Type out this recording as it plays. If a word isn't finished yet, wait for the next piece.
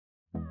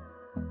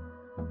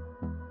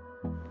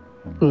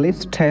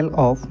Lifestyle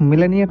of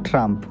Melania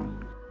Trump.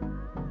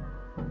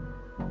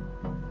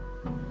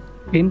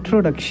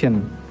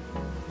 Introduction.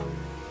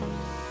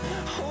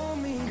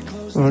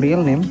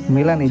 Real name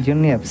Melania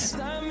Networth.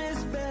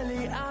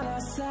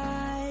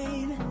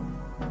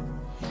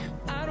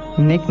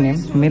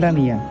 Nickname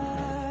Melania.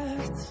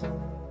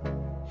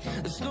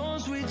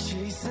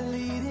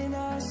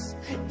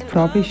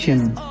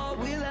 Profession.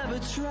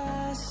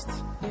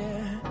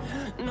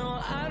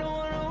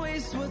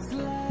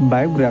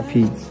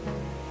 Biography.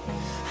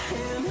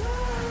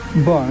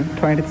 Born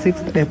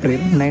 26th April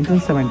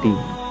 1970.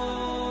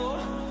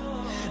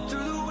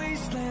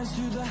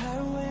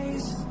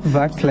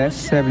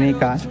 Workplace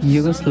Srebrenica,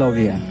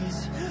 Yugoslavia.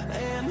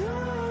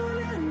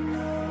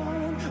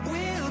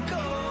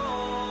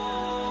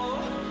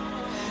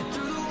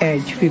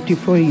 Age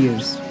 54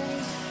 years.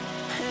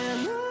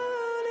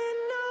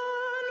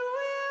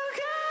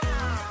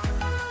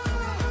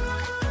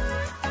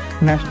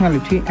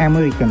 Nationality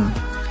American.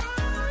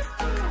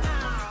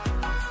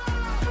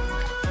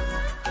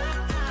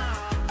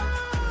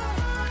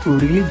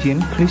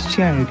 Religion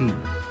Christianity.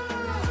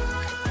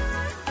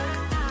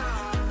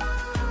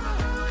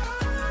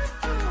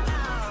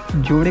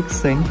 Zodiac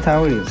sign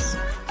Taurus.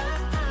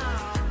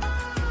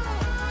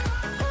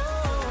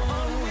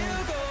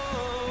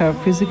 Her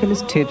physical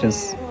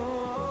status.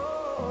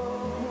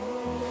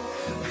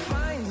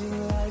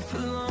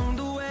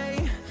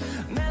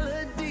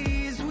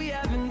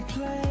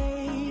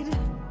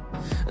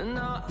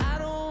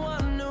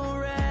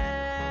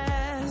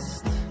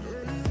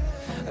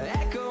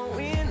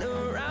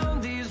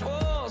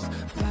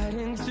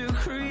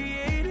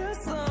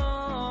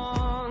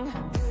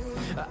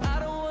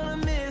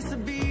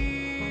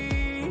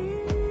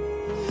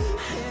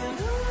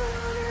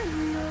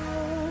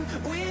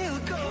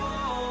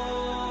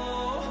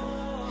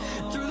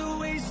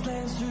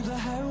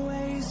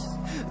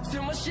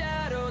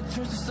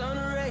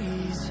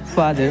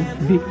 Father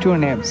Victor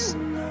Neves.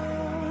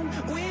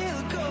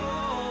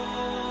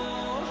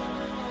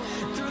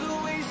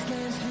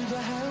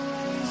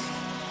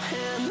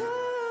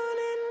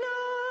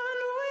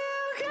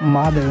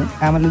 Mother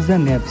Amelisa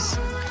Neves.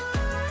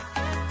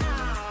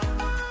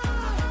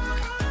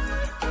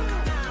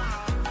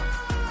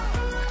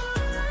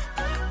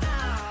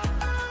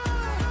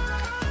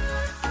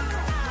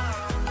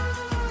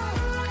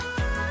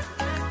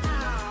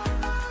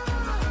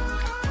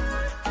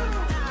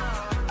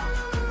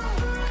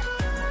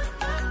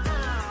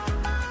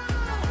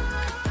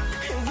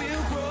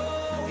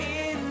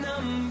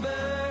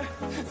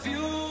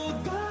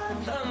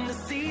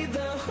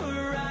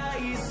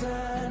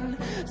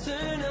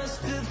 Turn us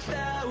to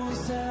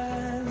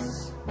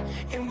thousands,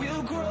 and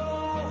we'll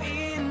grow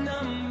in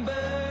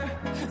number,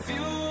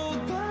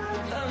 fueled by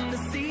them to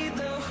see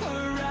the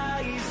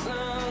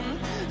horizon.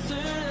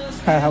 Turn us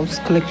Her house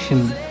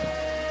collection.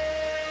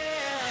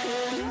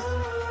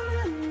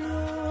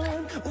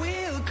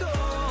 we'll go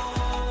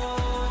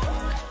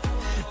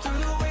through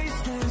the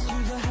wastelands,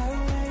 through the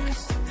highways,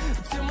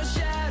 till my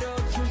shadow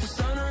turns to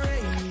sun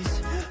rays,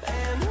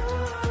 and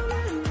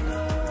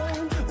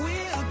on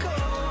we'll go.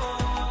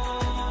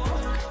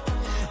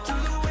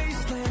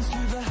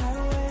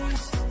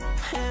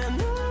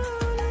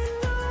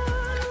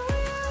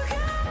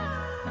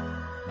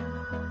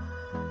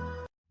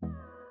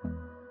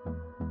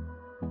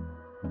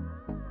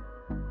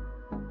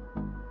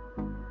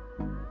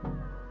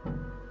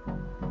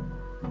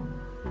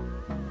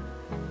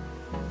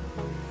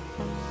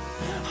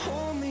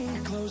 Hold me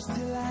close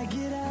till I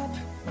get up.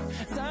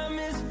 Time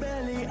is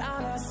barely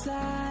on our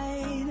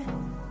side.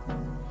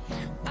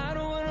 I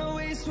don't wanna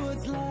waste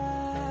what's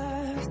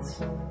left.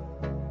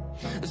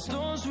 The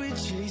storms we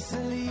chase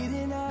are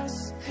leading us,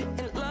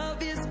 and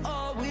love is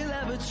all we'll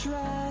ever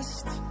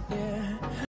trust. Yeah.